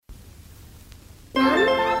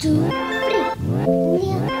two, three. 3,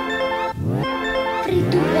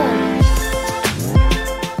 2,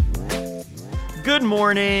 1. Good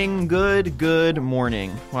morning. Good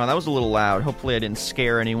morning. Wow, that was a little loud. Hopefully I didn't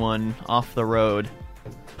scare anyone off the road.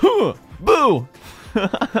 Huh, boo!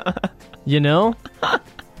 You know?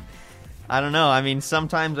 I don't know. I mean,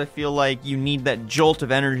 sometimes I feel like you need that jolt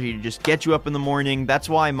of energy to just get you up in the morning. That's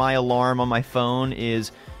why my alarm on my phone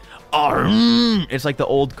is... It's like the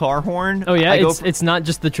old car horn. Oh, yeah? It's not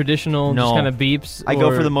just the traditional just kind of beeps? I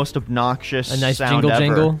go for the most obnoxious a nice sound ever.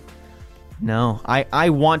 jingle? No.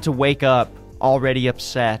 I want to wake up already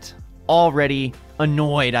upset, already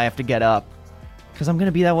annoyed I have to get up. Because I'm going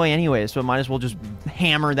to be that way anyway, so I might as well just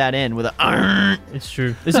hammer that in with a... It's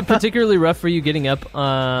true. Is it particularly rough for you getting up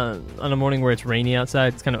on a morning where it's rainy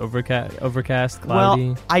outside? It's kind of overcast, cloudy?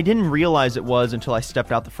 Well, I didn't realize it was until I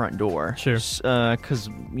stepped out the front door. Sure. Because,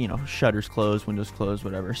 shutters closed, windows closed,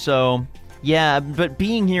 whatever. So, yeah, but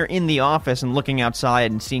being here in the office and looking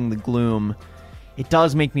outside and seeing the gloom, it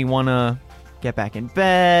does make me want to get back in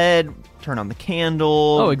bed, turn on the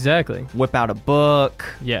candle. Oh, exactly. Whip out a book.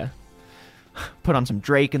 Yeah. Put on some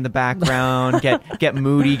Drake in the background, get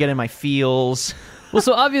moody, get in my feels. Well,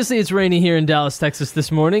 so obviously it's rainy here in Dallas, Texas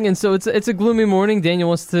this morning, and so it's a gloomy morning. Daniel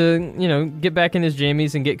wants to, get back in his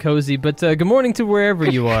jammies and get cozy, but good morning to wherever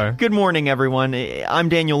you are. Good morning, everyone. I'm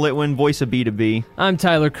Daniel Litwin, voice of B2B. I'm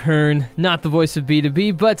Tyler Kern, not the voice of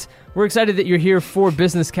B2B, but we're excited that you're here for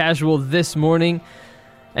Business Casual this morning.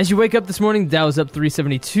 As you wake up this morning, the Dow is up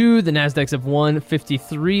 372, the Nasdaq's up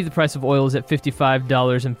 153, the price of oil is at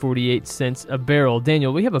 $55.48 a barrel.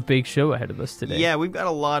 Daniel, we have a big show ahead of us today. Yeah, we've got a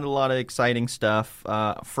lot of exciting stuff,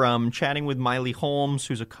 from chatting with Miley Holmes,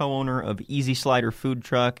 who's a co-owner of Easy Slider Food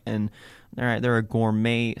Truck, and they're a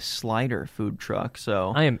gourmet slider food truck.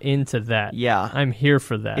 So I am into that. Yeah. I'm here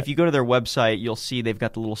for that. If you go to their website, you'll see they've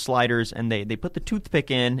got the little sliders, and they put the toothpick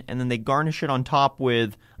in, and then they garnish it on top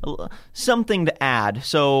with something to add.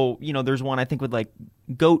 So, there's one I think with like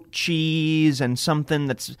goat cheese and something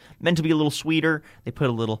that's meant to be a little sweeter. They put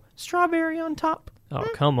a little strawberry on top. Oh,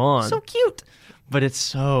 come on. So cute. But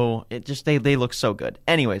they look so good.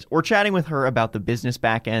 Anyways, we're chatting with her about the business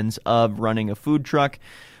back ends of running a food truck.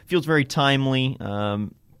 Feels very timely.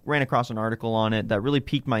 Ran across an article on it that really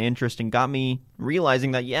piqued my interest and got me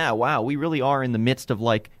realizing that, we really are in the midst of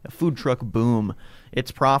like a food truck boom.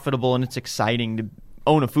 It's profitable and it's exciting to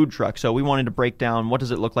own a food truck. So we wanted to break down what does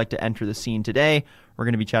it look like to enter the scene today. We're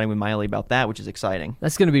going to be chatting with Miley about that, which is exciting.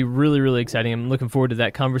 That's going to be really, really exciting. I'm looking forward to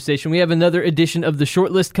that conversation. We have another edition of the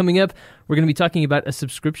Shortlist coming up. We're going to be talking about a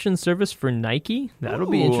subscription service for Nike. That'll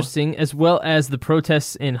be interesting, as well as the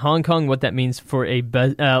protests in Hong Kong, what that means for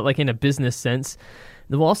like in a business sense.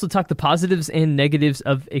 Then we'll also talk the positives and negatives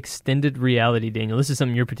of extended reality, Daniel. This is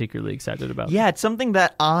something you're particularly excited about. Yeah, it's something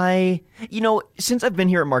that since I've been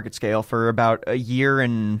here at Market Scale for about a year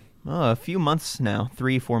and a few months now,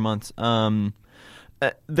 3-4 months,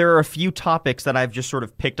 there are a few topics that I've just sort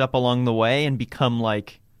of picked up along the way and become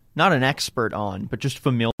like, not an expert on, but just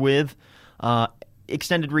familiar with.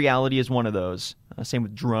 Extended reality is one of those. Same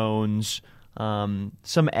with drones.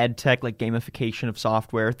 Some ed tech like gamification of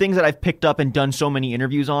software, things that I've picked up and done so many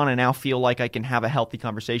interviews on and now feel like I can have a healthy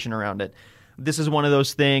conversation around it. This is one of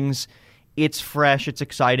those things. It's fresh, it's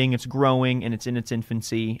exciting, it's growing, and it's in its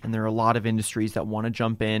infancy, and there are a lot of industries that want to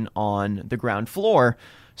jump in on the ground floor.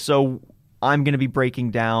 So I'm going to be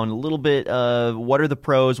breaking down a little bit of what are the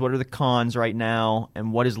pros, what are the cons right now,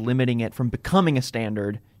 and what is limiting it from becoming a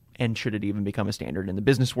standard, and should it even become a standard in the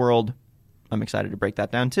business world. I'm excited to break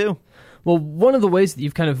that down too. Well, one of the ways that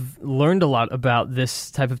you've kind of learned a lot about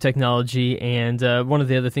this type of technology, and one of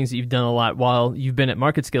the other things that you've done a lot while you've been at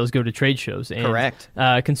Market Scale is go to trade shows. And, correct.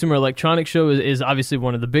 Consumer Electronics Show is obviously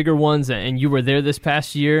one of the bigger ones, and you were there this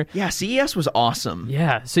past year. Yeah, CES was awesome.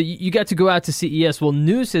 Yeah, so you got to go out to CES. Well,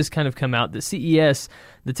 news has kind of come out that CES,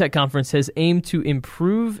 the tech conference, has aimed to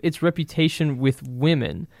improve its reputation with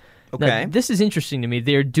women. Okay. Now, this is interesting to me.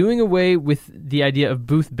 They're doing away with the idea of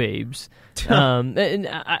booth babes. And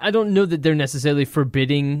I don't know that they're necessarily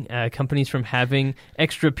forbidding companies from having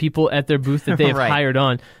extra people at their booth that they have right. hired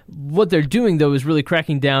on. What they're doing, though, is really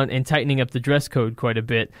cracking down and tightening up the dress code quite a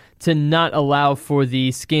bit to not allow for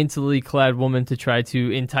the scantily clad woman to try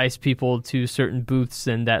to entice people to certain booths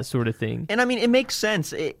and that sort of thing. And I mean, it makes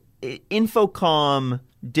sense. Infocom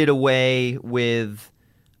did away with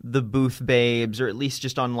the booth babes, or at least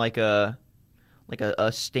just on like a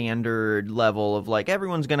standard level of like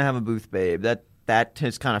everyone's gonna have a booth babe. That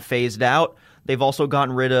has kind of phased out. They've also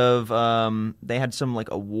gotten rid of, they had some like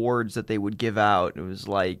awards that they would give out. It was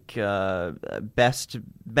like best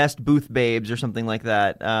booth babes or something like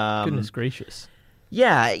that. Goodness gracious.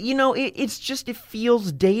 Yeah, it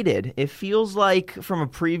feels dated. It feels like from a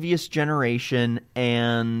previous generation,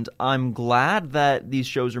 and I'm glad that these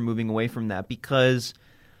shows are moving away from that because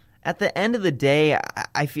at the end of the day,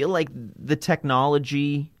 I feel like the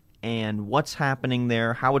technology and what's happening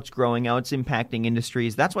there, how it's growing, how it's impacting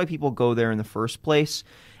industries, that's why people go there in the first place.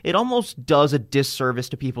 It almost does a disservice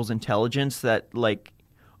to people's intelligence that, like,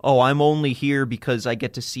 oh, I'm only here because I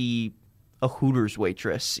get to see a Hooters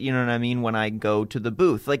waitress, you know what I mean, when I go to the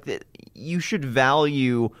booth. Like, you should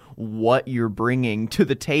value what you're bringing to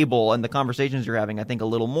the table and the conversations you're having, I think, a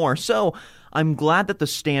little more. So I'm glad that the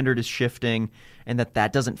standard is shifting and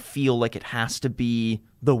that doesn't feel like it has to be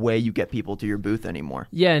the way you get people to your booth anymore.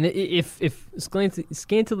 Yeah, and if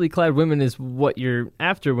scantily clad women is what you're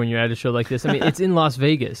after when you're at a show like this, I mean, it's in Las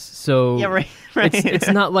Vegas, so yeah, right. It's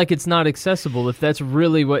not like it's not accessible. If that's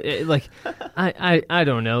really what, I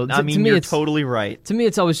don't know. I mean, you're totally right. To me,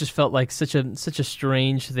 it's always just felt like such a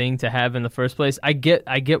strange thing to have in the first place. I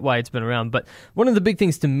get why it's been around, but one of the big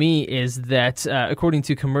things to me is that according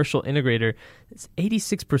to Commercial Integrator,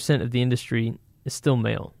 86% of the industry is still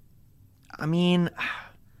male. I mean,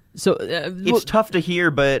 so it's tough to hear,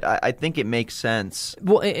 but I think it makes sense.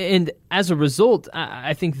 Well, and as a result,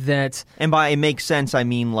 I think that, and by it makes sense, I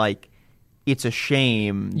mean like it's a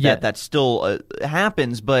shame that still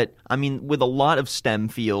happens. But I mean, with a lot of STEM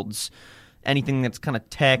fields, anything that's kind of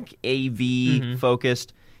tech, AV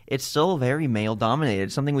focused, it's still very male dominated.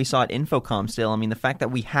 It's something we saw at Infocom still. I mean, the fact that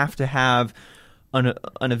we have to have an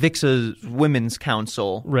Avixa Women's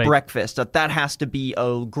Council breakfast, that has to be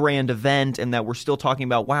a grand event, and that we're still talking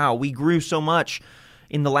about, wow, we grew so much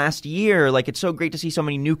in the last year. Like, it's so great to see so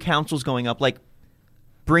many new councils going up. Like,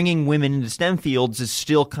 bringing women into STEM fields is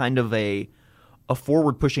still kind of a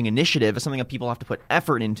forward-pushing initiative. It's something that people have to put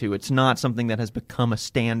effort into. It's not something that has become a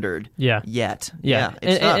standard yet. Yeah.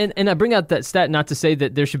 And I bring out that stat not to say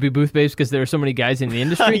that there should be booth babes because there are so many guys in the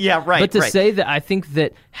industry. But to say that I think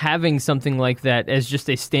that having something like that as just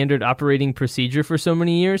a standard operating procedure for so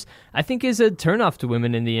many years, I think is a turnoff to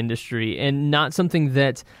women in the industry and not something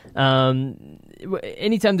that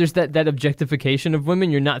anytime there's that objectification of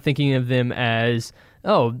women, you're not thinking of them as,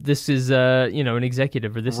 oh, this is an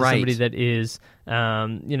executive, or this is somebody that is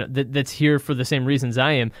that's here for the same reasons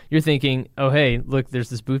I am. You're thinking, oh, hey, look, there's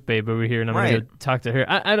this booth babe over here, and I'm going to go talk to her.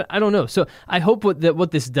 I don't know. So I hope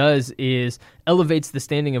what this does is elevates the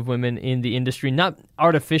standing of women in the industry, not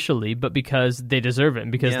artificially, but because they deserve it,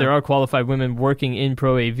 and because there are qualified women working in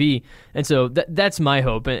Pro AV. And so that's my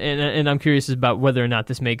hope, and I'm curious about whether or not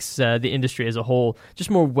this makes the industry as a whole just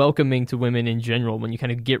more welcoming to women in general when you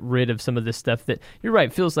kind of get rid of some of this stuff that, you're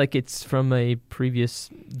right, feels like it's from a previous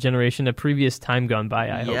generation, a previous time gone by,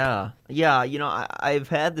 I hope. Yeah. I've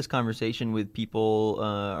had this conversation with people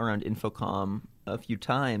around Infocom a few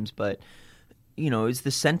times, but it's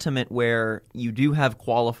the sentiment where you do have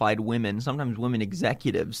qualified women, sometimes women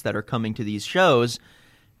executives that are coming to these shows,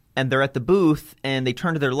 and they're at the booth, and they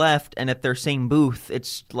turn to their left, and at their same booth,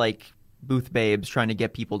 it's like booth babes trying to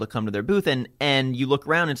get people to come to their booth, and you look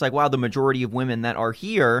around, and it's like, wow, the majority of women that are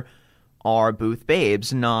here are booth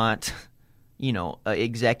babes, not,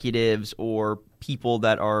 executives or people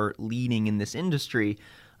that are leading in this industry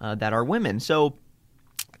that are women. So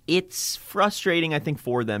it's frustrating, I think,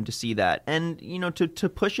 for them to see that. And, to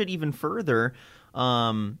push it even further,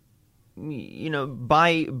 by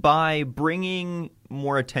bringing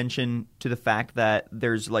more attention to the fact that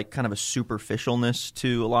there's like kind of a superficialness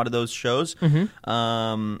to a lot of those shows,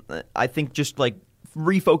 I think just like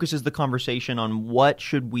refocuses the conversation on what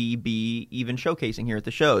should we be even showcasing here at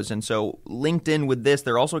the shows. And so linked in with this,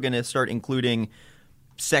 they're also going to start including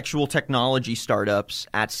sexual technology startups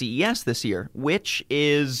at CES this year, which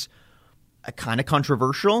is kind of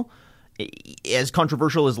controversial. As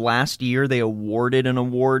controversial as last year, they awarded an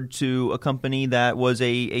award to a company that was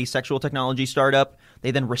a sexual technology startup.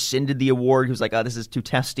 They then rescinded the award. He was like, oh, this is too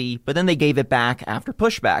testy. But then they gave it back after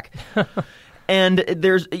pushback. And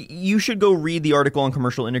you should go read the article on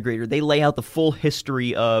Commercial Integrator. They lay out the full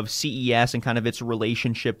history of CES and kind of its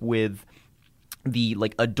relationship with the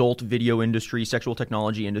like adult video industry, sexual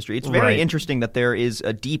technology industry. It's very interesting that there is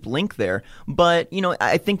a deep link there. But,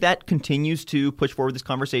 I think that continues to push forward this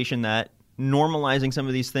conversation that normalizing some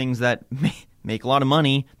of these things that make a lot of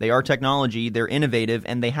money, they are technology, they're innovative,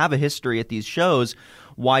 and they have a history at these shows.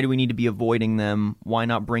 Why do we need to be avoiding them? Why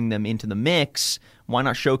not bring them into the mix? Why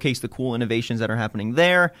not showcase the cool innovations that are happening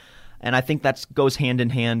there? And I think that goes hand in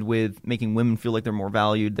hand with making women feel like they're more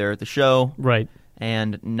valued there at the show. Right.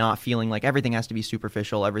 And not feeling like everything has to be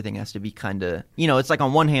superficial, everything has to be kind of, it's like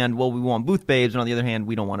on one hand, well, we want booth babes, and on the other hand,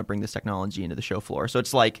 we don't want to bring this technology into the show floor. So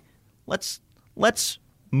it's like, let's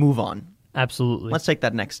move on. Absolutely. Let's take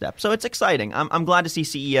that next step. So it's exciting. I'm glad to see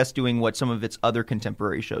CES doing what some of its other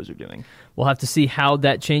contemporary shows are doing. We'll have to see how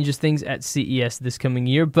that changes things at CES this coming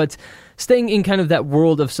year. But staying in kind of that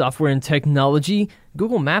world of software and technology,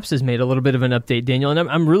 Google Maps has made a little bit of an update, Daniel, and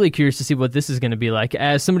I'm really curious to see what this is going to be like.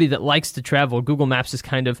 As somebody that likes to travel, Google Maps has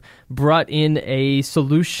kind of brought in a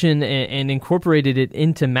solution and incorporated it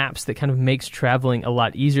into Maps that kind of makes traveling a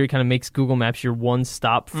lot easier. It kind of makes Google Maps your one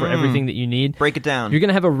stop for everything that you need. Break it down. You're going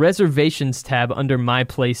to have a reservations tab under My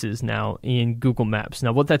Places now in Google Maps.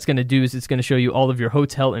 Now, what that's going to do is it's going to show you all of your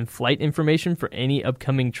hotel and flight information for any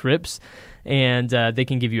upcoming trips. And they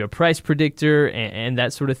can give you a price predictor and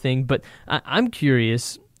that sort of thing. But I'm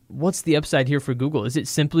curious, what's the upside here for Google? Is it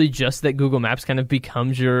simply just that Google Maps kind of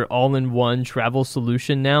becomes your all-in-one travel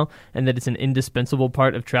solution now, and that it's an indispensable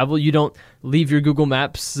part of travel? You don't leave your Google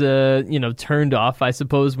Maps, turned off, I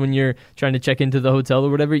suppose, when you're trying to check into the hotel or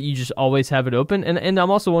whatever. You just always have it open. And I'm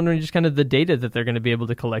also wondering just kind of the data that they're going to be able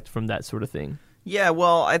to collect from that sort of thing. Yeah,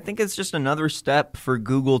 well, I think it's just another step for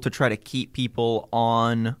Google to try to keep people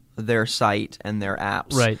on their site and their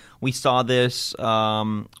apps. Right. We saw this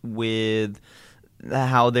with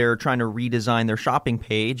how they're trying to redesign their shopping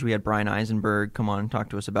page. We had Brian Eisenberg come on and talk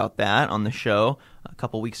to us about that on the show a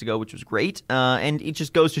couple weeks ago, which was great. And it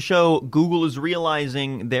just goes to show Google is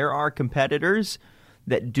realizing there are competitors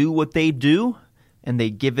that do what they do, and they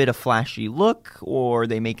give it a flashy look, or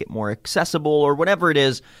they make it more accessible, or whatever it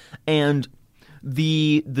is. And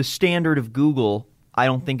the standard of Google, I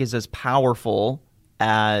don't think, is as powerful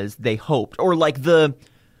as they hoped, or like the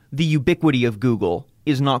ubiquity of Google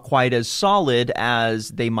is not quite as solid as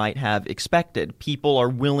they might have expected. People are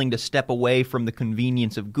willing to step away from the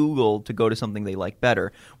convenience of Google to go to something they like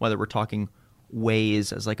better, whether we're talking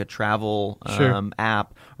Waze as like a travel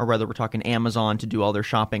app, or whether we're talking Amazon to do all their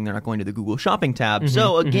shopping. They're not going to the Google Shopping tab.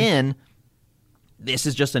 So again, this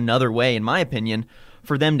is just another way, in my opinion,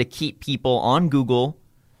 for them to keep people on Google,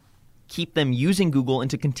 keep them using Google, and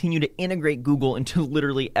to continue to integrate Google into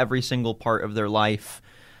literally every single part of their life.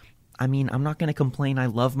 I mean, I'm not going to complain. I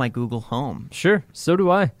love my Google Home. Sure. So do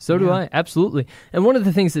I. So do I. Absolutely. And one of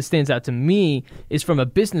the things that stands out to me is from a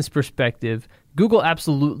business perspective, Google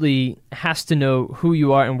absolutely has to know who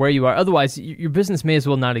you are and where you are. Otherwise, your business may as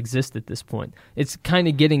well not exist at this point. It's kind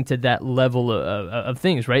of getting to that level of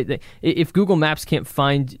things, right? If Google Maps can't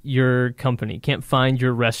find your company, can't find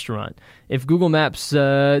your restaurant, if Google Maps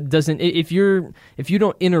doesn't, if you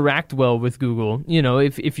don't interact well with Google,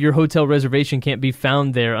 if your hotel reservation can't be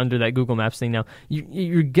found there under that Google Maps thing now,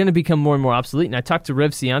 you're going to become more and more obsolete. And I talked to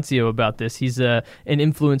Rev Ciancio about this. He's an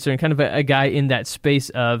influencer and kind of a guy in that space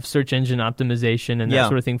of search engine optimization and that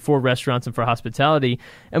sort of thing for restaurants and for hospitality.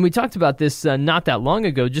 And we talked about this not that long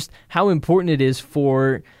ago, just how important it is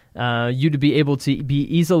for you to be able to be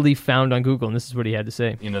easily found on Google. And this is what he had to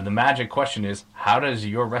say. The magic question is, how does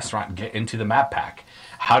your restaurant get into the map pack?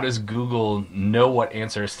 How does Google know what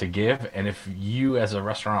answers to give? And if you as a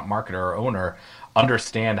restaurant marketer or owner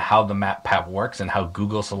understand how the map pack works and how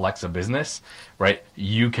Google selects a business, right,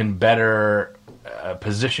 you can better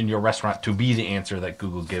position your restaurant to be the answer that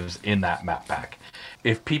Google gives in that map pack.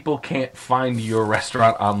 If people can't find your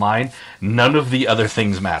restaurant online, none of the other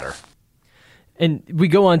things matter. And we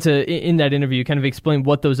go on to, in that interview, kind of explain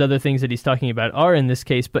what those other things that he's talking about are in this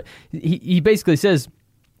case. But he basically says,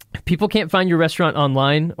 if people can't find your restaurant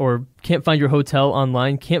online, or can't find your hotel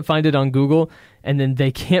online, can't find it on Google, and then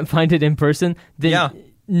they can't find it in person, then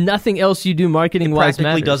nothing else you do marketing-wise practically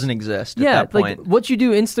matters. Doesn't exist at that point. Like what you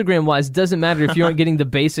do Instagram-wise doesn't matter if you aren't getting the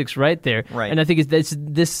basics right there. Right. And I think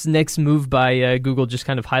this next move by Google just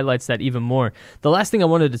kind of highlights that even more. The last thing I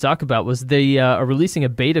wanted to talk about was they are releasing a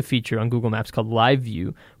beta feature on Google Maps called Live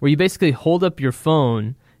View, where you basically hold up your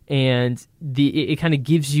phone and it kind of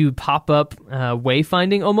gives you pop-up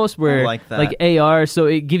wayfinding almost, where like that. like AR, so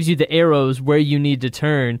it gives you the arrows where you need to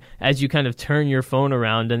turn as you kind of turn your phone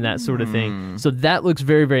around and that sort of thing. So that looks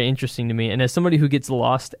very, very interesting to me. And as somebody who gets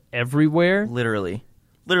lost everywhere,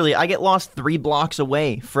 Literally, I get lost 3 blocks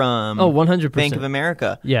away from 100%. Bank of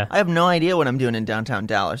America. Yeah. I have no idea what I'm doing in downtown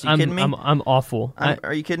Dallas. Are you kidding me? I'm awful.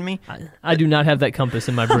 Are you kidding me? I do not have that compass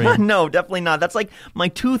in my brain. No, definitely not. That's like my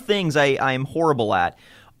 2 things I am horrible at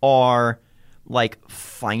are like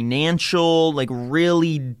financial, like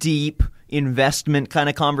really deep investment kind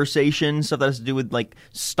of conversations, stuff that has to do with like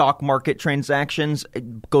stock market transactions.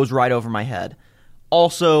 It goes right over my head.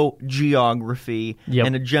 Also, geography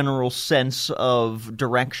and a general sense of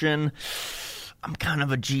direction. I'm kind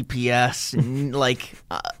of a GPS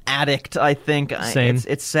addict, I think. Same.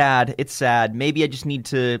 It's sad. It's sad. Maybe I just need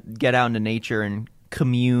to get out into nature and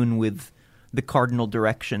commune with the cardinal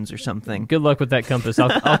directions or something. Good luck with that compass.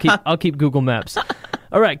 I'll keep Google Maps.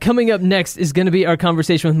 All right, coming up next is going to be our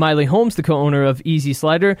conversation with Miley Holmes, the co-owner of Easy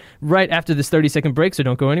Slider, right after this 30-second break, so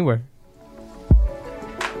don't go anywhere.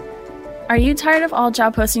 Are you tired of all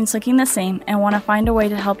job postings looking the same and want to find a way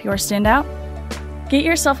to help yours stand out? Get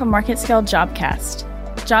yourself a MarketScale Jobcast.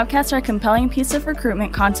 Jobcasts are a compelling piece of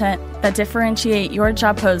recruitment content that differentiate your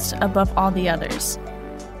job post above all the others.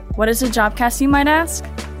 What is a Jobcast, you might ask?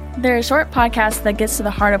 They're a short podcast that gets to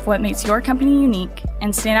the heart of what makes your company unique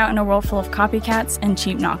and stand out in a world full of copycats and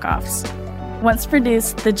cheap knockoffs. Once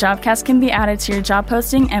produced, the Jobcast can be added to your job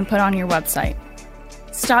posting and put on your website.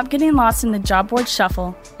 Stop getting lost in the job board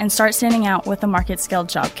shuffle and start standing out with the MarketScale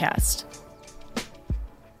Jobcast.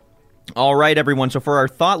 All right, everyone. So for our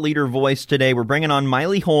thought leader voice today, we're bringing on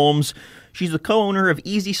Miley Holmes. She's the co-owner of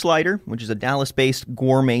Easy Slider, which is a Dallas-based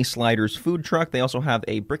gourmet sliders food truck. They also have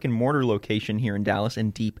a brick-and-mortar location here in Dallas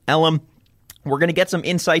in Deep Ellum. We're going to get some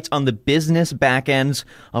insights on the business back ends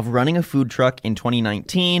of running a food truck in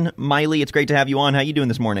 2019. Miley, it's great to have you on. How are you doing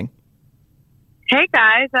this morning? Hey,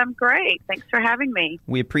 guys. I'm great. Thanks for having me.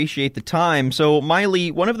 We appreciate the time. So,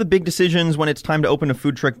 Miley, one of the big decisions when it's time to open a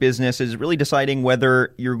food truck business is really deciding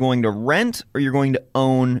whether you're going to rent or you're going to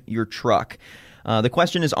own your truck. The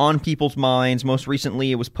question is on people's minds. Most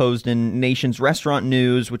recently, it was posed in Nation's Restaurant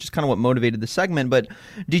News, which is kind of what motivated the segment. But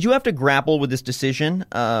did you have to grapple with this decision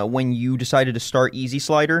when you decided to start Easy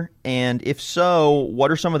Slider? And if so, what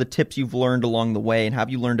are some of the tips you've learned along the way? And have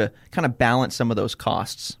you learned to kind of balance some of those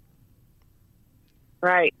costs?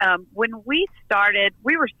 Right. When we started,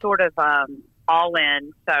 we were sort of all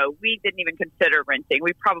in, so we didn't even consider renting.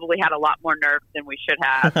 We probably had a lot more nerves than we should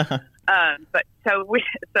have. But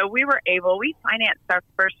we were able. We financed our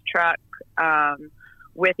first truck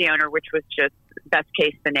with the owner, which was just best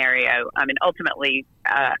case scenario. I mean, ultimately,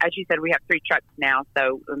 as you said, we have 3 trucks now,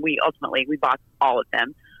 so we bought all of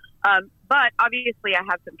them. But obviously, I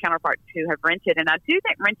have some counterparts who have rented, and I do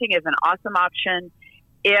think renting is an awesome option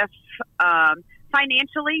if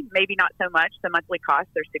financially, maybe not so much. The monthly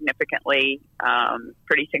costs are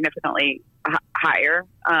pretty significantly higher.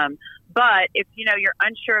 But if you're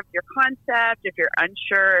unsure of your concept, if you're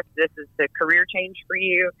unsure if this is the career change for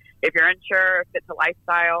you, if you're unsure if it's a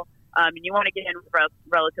lifestyle, and you want to get in with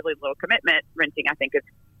relatively little commitment, renting I think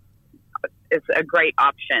is a great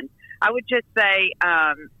option. I would just say,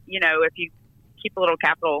 if you keep a little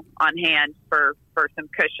capital on hand for some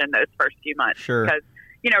cushion those first few months, sure.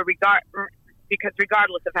 Because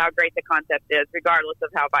regardless of how great the concept is, regardless of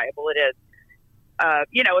how viable it is, a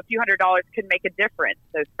few $100s can make a difference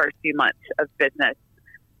those first few months of business.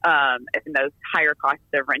 And those higher costs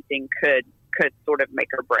of renting could sort of make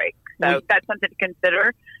or break. So that's something to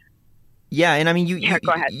consider. Yeah, and I mean,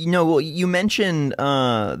 go ahead. You mentioned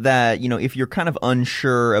that, if you're kind of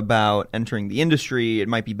unsure about entering the industry, it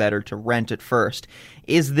might be better to rent it first.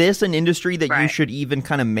 Is this an industry that you should even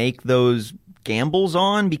kind of make those gambles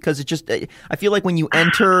on? Because I feel like when you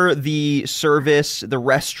enter the service, the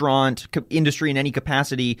restaurant industry in any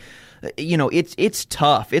capacity, it's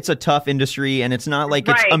tough. It's a tough industry, and it's not like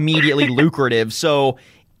it's immediately lucrative. So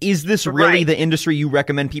is this really the industry you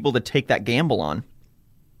recommend people to take that gamble on?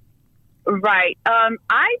 Right.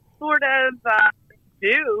 I sort of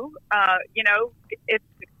do. It's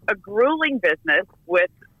a grueling business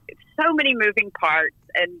with so many moving parts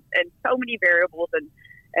and so many variables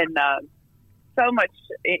and so much,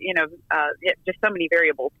 just so many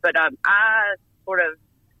variables. But I sort of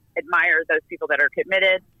admire those people that are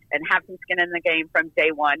committed and have some skin in the game from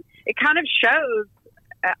day one. It kind of shows.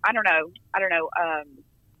 I don't know.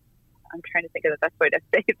 I'm trying to think of the best way to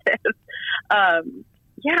say this. I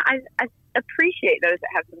appreciate those that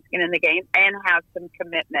have some skin in the game and have some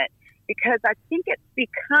commitment, because I think it's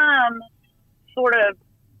become sort of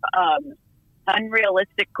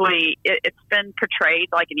unrealistically, it's been portrayed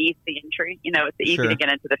like an easy entry. It's easy to get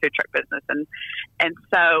into the food truck business, and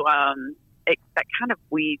so that kind of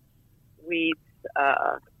weeds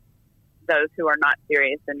those who are not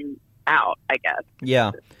serious and out, I guess.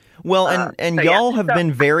 Yeah. Well, and y'all have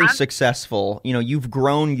been very successful. You've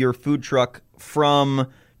grown your food truck from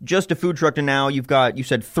just a food truck to now you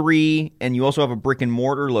said 3, and you also have a brick and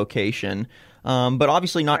mortar location. But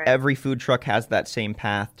obviously not every food truck has that same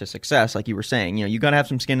path to success. Like you were saying, you got to have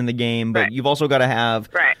some skin in the game, but you've also got to have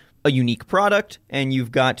a unique product, and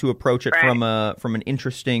you've got to approach it from an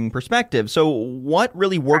interesting perspective. So what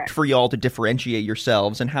really worked for y'all to differentiate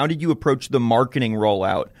yourselves, and how did you approach the marketing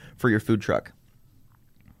rollout for your food truck?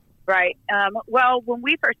 Right. Well, when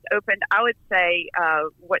we first opened, I would say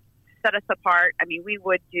what set us apart, I mean, we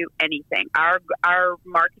would do anything. Our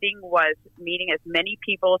marketing was meeting as many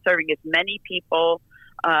people, serving as many people.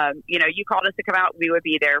 You called us to come out, we would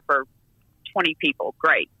be there for 20 people.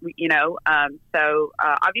 Great. So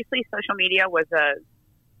obviously social media was a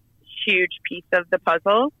huge piece of the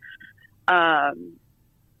puzzle, and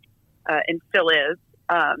still is.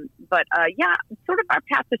 But sort of our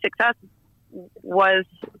path to success was,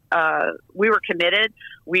 we were committed.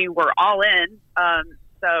 We were all in.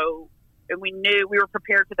 And we knew we were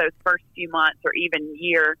prepared for those first few months or even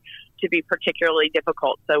year to be particularly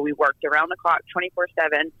difficult. So we worked around the clock,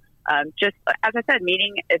 24/7. Just as I said,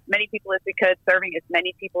 meeting as many people as we could, serving as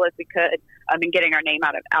many people as we could, and getting our name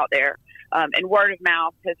out there. And word of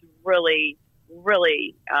mouth has really,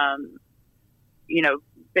 really,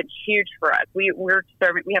 been huge for us. We're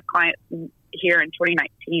serving. We have clients here in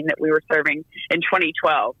 2019 that we were serving in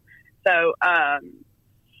 2012. So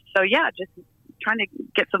just trying to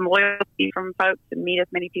get some loyalty from folks and meet as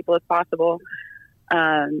many people as possible.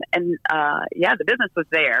 The business was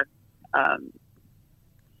there.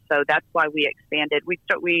 So that's why we expanded. We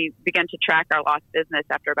began to track our lost business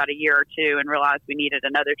after about a year or two and realized we needed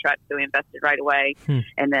another truck. So we invested right away,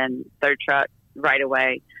 and then third truck right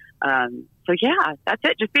away. That's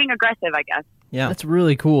it. Just being aggressive, I guess. Yeah, that's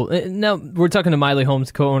really cool. Now we're talking to Miley Holmes,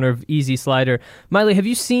 co-owner of Easy Slider. Miley, have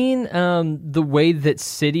you seen the way that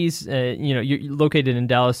cities, you're located in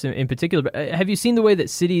Dallas in particular, but have you seen the way that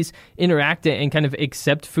cities interact and kind of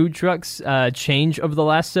accept food trucks change over the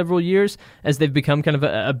last several years as they've become kind of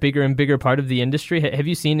a bigger and bigger part of the industry? Have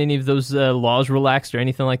you seen any of those laws relaxed or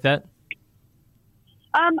anything like that?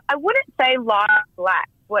 I wouldn't say laws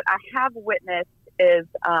relaxed. What I have witnessed is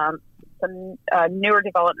some newer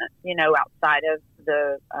developments,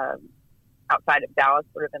 outside of Dallas,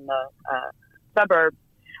 sort of in the suburbs.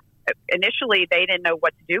 Initially, they didn't know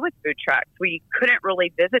what to do with food trucks. We couldn't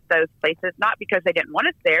really visit those places, not because they didn't want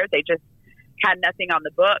us there. They just had nothing on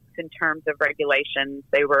the books in terms of regulations.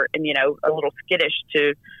 They were, a little skittish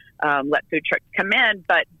to let food trucks come in.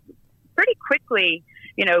 But pretty quickly,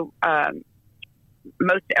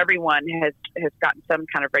 most everyone has gotten some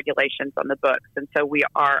kind of regulations on the books. And so we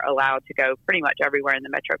are allowed to go pretty much everywhere in the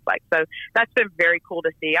Metroplex. So that's been very cool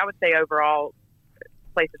to see. I would say overall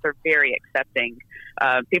places are very accepting.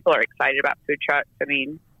 People are excited about food trucks. I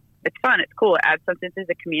mean, it's fun. It's cool. It adds something to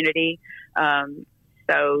the community. I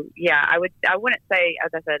wouldn't say,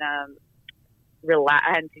 as I said, I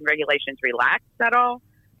hadn't seen regulations relaxed at all,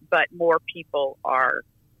 but more people are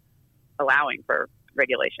allowing for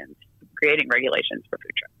regulations, creating regulations for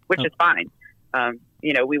food trucks, which is fine.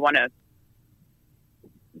 We want to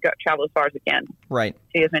travel as far as we can. Right.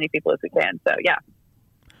 See as many people as we can. So, yeah.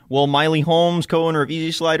 Well, Miley Holmes, co-owner of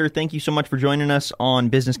Easy Slider, thank you so much for joining us on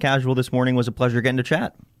Business Casual this morning. It was a pleasure getting to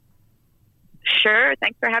chat. Sure.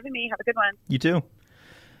 Thanks for having me. Have a good one. You too.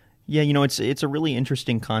 Yeah, it's a really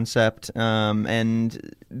interesting concept,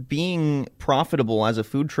 and being profitable as a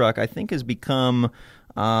food truck, I think, has become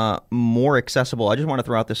more accessible. I just want to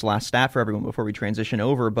throw out this last stat for everyone before we transition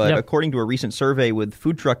over, but according to a recent survey with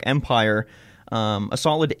Food Truck Empire, a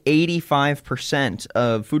solid 85%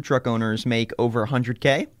 of food truck owners make over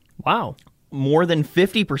 $100K. Wow. More than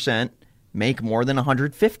 50% make more than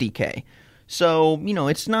 $150K. So,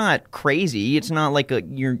 it's not crazy. It's not like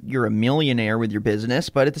you're a millionaire with your business,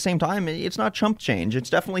 but at the same time, it's not chump change. It's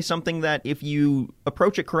definitely something that if you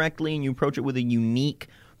approach it correctly and you approach it with a unique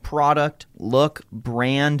product, look,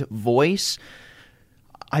 brand, voice,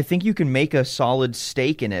 I think you can make a solid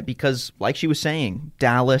stake in it because, like she was saying,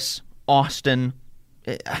 Dallas, Austin,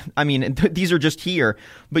 these are just here,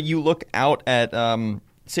 but you look out at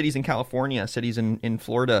cities in California, cities in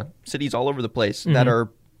Florida, cities all over the place that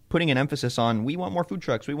are putting an emphasis on, we want more food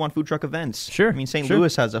trucks, we want food truck events. Sure. St.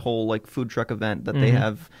 Louis has a whole food truck event that they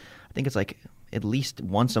have, I think it's at least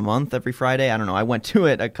once a month every Friday. I don't know. I went to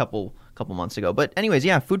it a couple months ago. But anyways,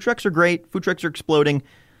 yeah, food trucks are great. Food trucks are exploding.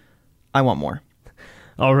 I want more.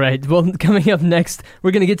 All right. Well, coming up next,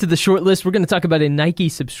 we're going to get to the short list. We're going to talk about a Nike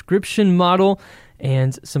subscription model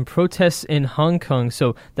and some protests in Hong Kong.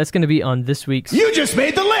 So that's going to be on this week's... You just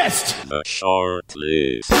made the list! The short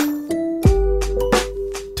list.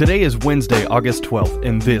 Today is Wednesday, August 12th,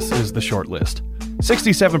 and this is the short list.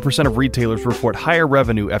 67% of retailers report higher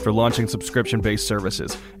revenue after launching subscription-based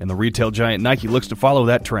services, and the retail giant Nike looks to follow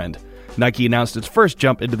that trend. Nike announced its first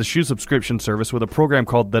jump into the shoe subscription service with a program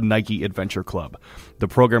called the Nike Adventure Club. The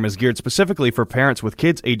program is geared specifically for parents with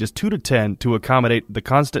kids ages 2 to 10 to accommodate the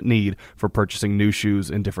constant need for purchasing new shoes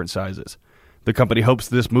in different sizes. The company hopes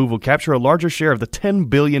this move will capture a larger share of the $10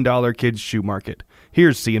 billion kids shoe market.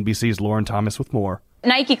 Here's CNBC's Lauren Thomas with more.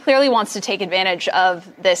 Nike clearly wants to take advantage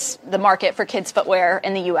of the market for kids footwear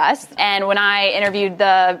in the U.S. And when I interviewed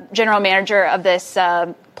the general manager of this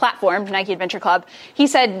platform, Nike Adventure Club, he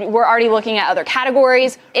said, we're already looking at other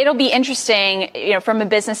categories. It'll be interesting, from a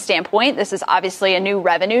business standpoint. This is obviously a new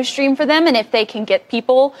revenue stream for them. And if they can get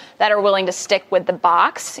people that are willing to stick with the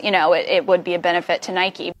box, it would be a benefit to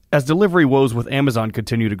Nike. As delivery woes with Amazon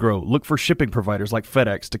continue to grow, look for shipping providers like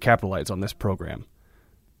FedEx to capitalize on this program.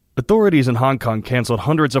 Authorities in Hong Kong canceled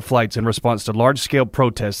hundreds of flights in response to large-scale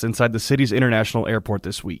protests inside the city's international airport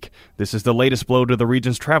this week. This is the latest blow to the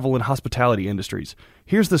region's travel and hospitality industries.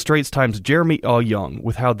 Here's the Straits Times' Jeremy Young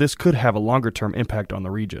with how this could have a longer-term impact on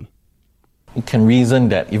the region. You can reason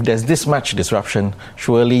that if there's this much disruption,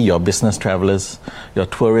 surely your business travelers, your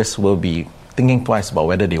tourists will be thinking twice about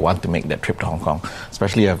whether they want to make that trip to Hong Kong.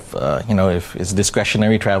 Especially if it's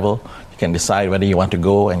discretionary travel, you can decide whether you want to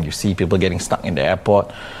go, and you see people getting stuck in the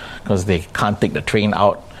airport because they can't take the train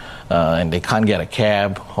out and they can't get a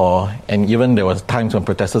cab, and even there was times when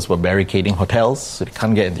protesters were barricading hotels, so they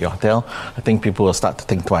can't get into your hotel. I think people will start to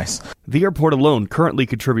think twice. The airport alone currently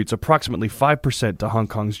contributes approximately 5% to Hong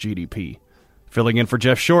Kong's GDP. Filling in for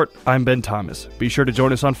Jeff Short, I'm Ben Thomas. Be sure to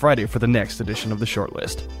join us on Friday for the next edition of The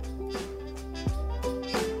Shortlist.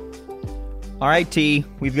 All right, T,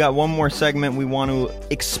 we've got one more segment we want to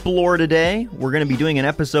explore today. We're going to be doing an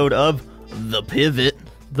episode of The Pivot.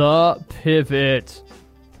 The Pivot.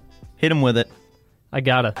 Hit him with it. I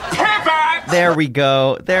gotta. Pivot! There we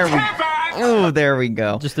go. There we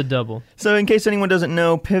go. Just a double. So in case anyone doesn't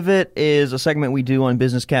know, Pivot is a segment we do on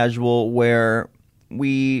Business Casual where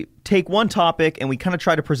we take one topic and we kind of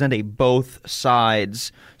try to present a both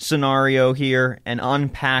sides scenario here and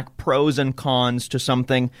unpack pros and cons to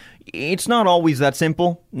something. It's not always that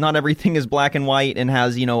simple. Not everything is black and white and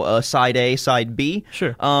has, a side A, side B.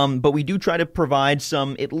 Sure. But we do try to provide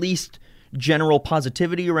some at least general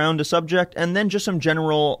positivity around a subject and then just some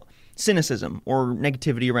general cynicism or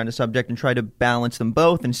negativity around a subject and try to balance them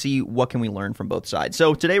both and see what can we learn from both sides.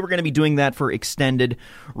 So today we're going to be doing that for extended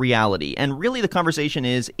reality. And really the conversation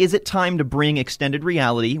is it time to bring extended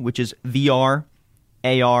reality, which is VR,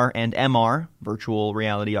 AR, and MR, virtual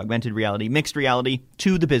reality, augmented reality, mixed reality,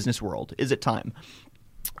 to the business world? Is it time?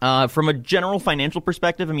 From a general financial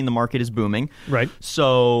perspective, the market is booming. Right.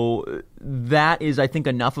 So that is, I think,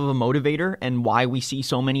 enough of a motivator and why we see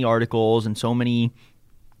so many articles and so many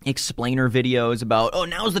explainer videos about,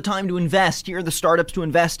 now's the time to invest. Here are the startups to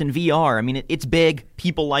invest in VR. It's big.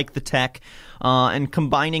 People like the tech. And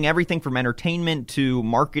combining everything from entertainment to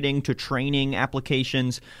marketing to training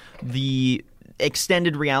applications, the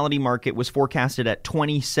extended reality market was forecasted at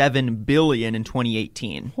 $27 billion in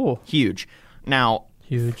 2018. Oh. Huge. Now,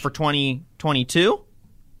 huge. For 2022,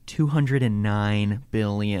 $209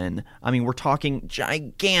 billion. We're talking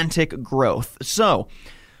gigantic growth. So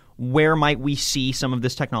where might we see some of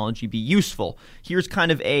this technology be useful? Here's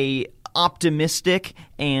kind of a optimistic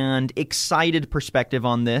and excited perspective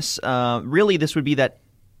on this. Really, this would be that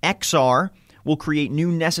XR will create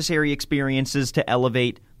new necessary experiences to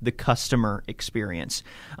elevate the customer experience.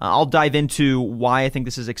 I'll dive into why I think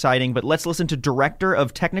this is exciting, but let's listen to Director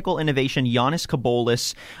of Technical Innovation, Yannis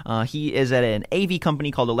Kabolis. He is at an AV company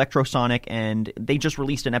called Electrosonic, and they just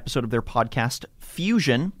released an episode of their podcast,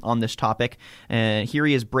 Fusion, on this topic. Here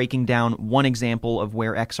he is breaking down one example of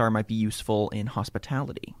where XR might be useful in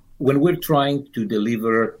hospitality. When we're trying to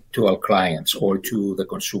deliver to our clients or to the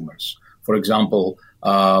consumers, for example,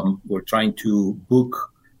 we're trying to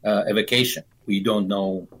book a vacation. We don't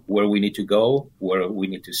know where we need to go, where we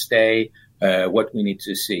need to stay, what we need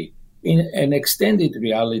to see. In an extended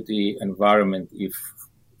reality environment, if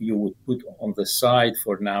you would put on the side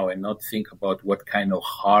for now and not think about what kind of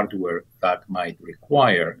hardware that might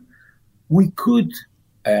require, we could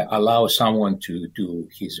allow someone to do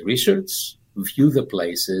his research, view the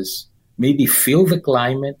places, maybe feel the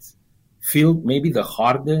climate, feel maybe the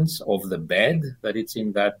hardness of the bed that it's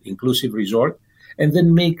in that inclusive resort, and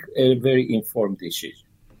then make a very informed decision.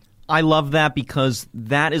 I love that because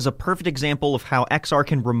that is a perfect example of how XR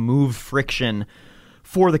can remove friction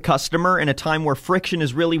for the customer in a time where friction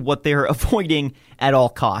is really what they're avoiding at all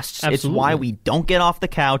costs. Absolutely. It's why we don't get off the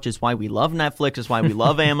couch. It's why we love Netflix. It's why we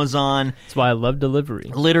love Amazon. It's why I love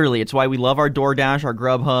delivery. Literally, it's why we love our DoorDash, our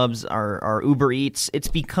Grubhubs, our Uber Eats. It's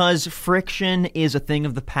because friction is a thing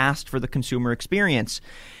of the past for the consumer experience.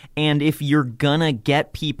 And if you're gonna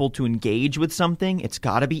get people to engage with something, it's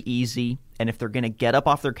gotta be easy. And if they're gonna get up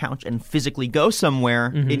off their couch and physically go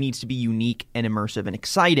somewhere, it needs to be unique and immersive and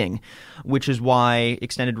exciting, which is why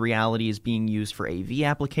extended reality is being used for AV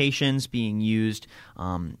applications, being used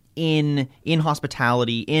in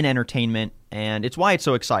hospitality, in entertainment, and it's why it's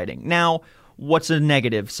so exciting. Now, What's a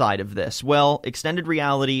negative side of this? Well, extended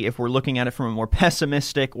reality, if we're looking at it from a more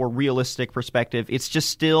pessimistic or realistic perspective, it's just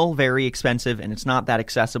still very expensive and it's not that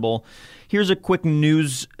accessible. Here's a quick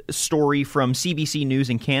news story from CBC News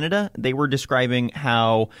in Canada. They were describing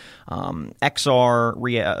how XR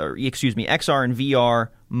and VR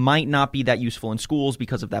might not be that useful in schools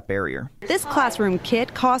because of that barrier. This classroom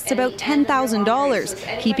kit costs about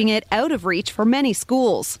 $10,000, keeping it out of reach for many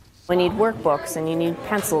schools. We need workbooks, and you need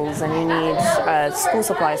pencils, and you need school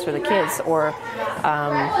supplies for the kids, or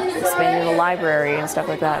expanding the library and stuff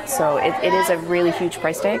like that. So it is a really huge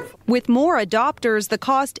price tag. With more adopters, the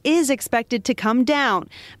cost is expected to come down.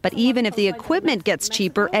 But even if the equipment gets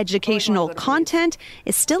cheaper, educational content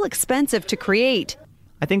is still expensive to create.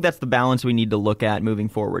 I think that's the balance we need to look at moving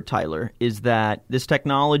forward, Tyler, is that this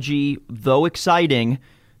technology, though exciting,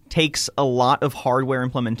 takes a lot of hardware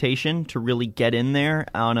implementation to really get in there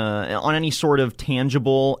on any sort of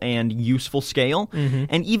tangible and useful scale. Mm-hmm.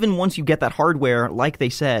 And even once you get that hardware, like they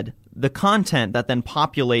said, the content that then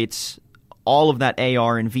populates all of that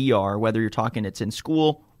AR and VR, whether you're talking it's in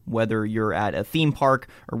school, whether you're at a theme park,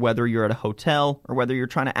 or whether you're at a hotel, or whether you're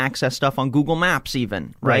trying to access stuff on Google Maps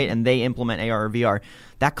even, right? And they implement AR or VR.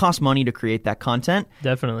 That costs money to create that content.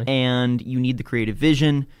 Definitely. And you need the creative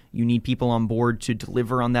vision. You need people on board to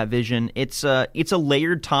deliver on that vision. It's a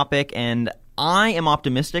layered topic, and I am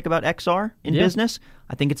optimistic about XR in business.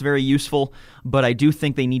 I think it's very useful, but I do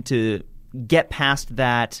think they need to get past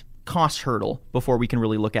that cost hurdle before we can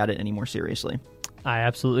really look at it any more seriously. I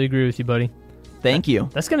absolutely agree with you, buddy. Thank you.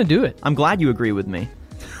 That's going to do it. I'm glad you agree with me.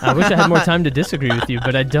 I wish I had more time to disagree with you,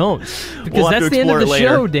 but I don't. Because that's the end of the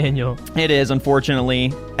show, Daniel. It is,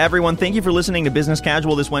 unfortunately. Everyone, thank you for listening to Business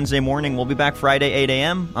Casual this Wednesday morning. We'll be back Friday, 8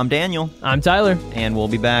 a.m. I'm Daniel. I'm Tyler. And we'll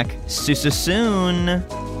be back soon.